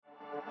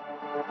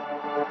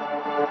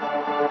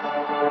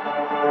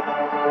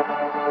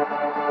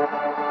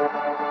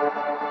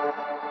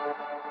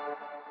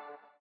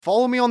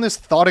Follow me on this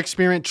thought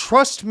experiment.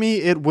 Trust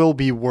me, it will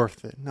be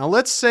worth it. Now,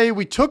 let's say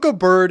we took a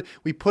bird,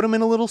 we put him in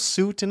a little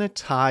suit and a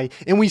tie,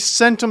 and we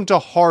sent him to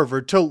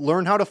Harvard to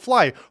learn how to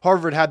fly.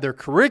 Harvard had their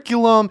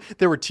curriculum.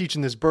 They were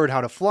teaching this bird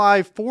how to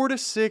fly. 4 to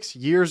 6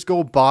 years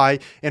go by,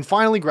 and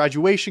finally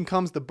graduation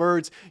comes. The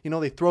birds,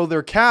 they throw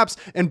their caps,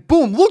 and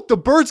boom, look, the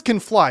birds can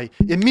fly.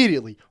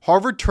 Immediately,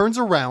 Harvard turns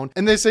around,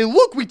 and they say,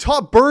 look, we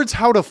taught birds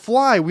how to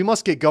fly. We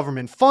must get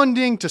government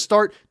funding to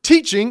start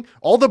teaching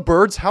all the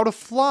birds how to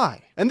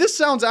fly. And this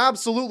sounds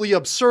absolutely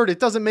absurd. It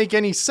doesn't make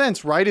any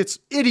sense, right? It's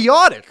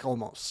idiotic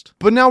almost.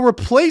 But now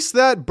replace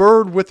that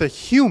bird with a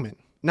human.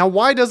 Now,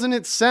 why doesn't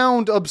it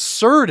sound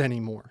absurd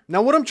anymore?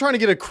 Now, what I'm trying to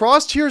get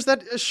across here is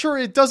that, sure,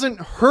 it doesn't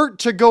hurt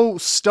to go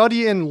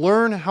study and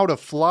learn how to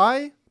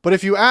fly. But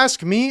if you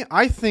ask me,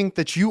 I think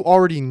that you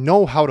already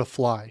know how to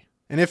fly.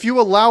 And if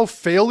you allow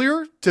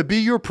failure to be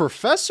your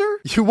professor,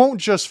 you won't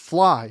just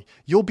fly.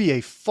 You'll be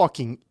a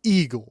fucking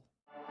eagle.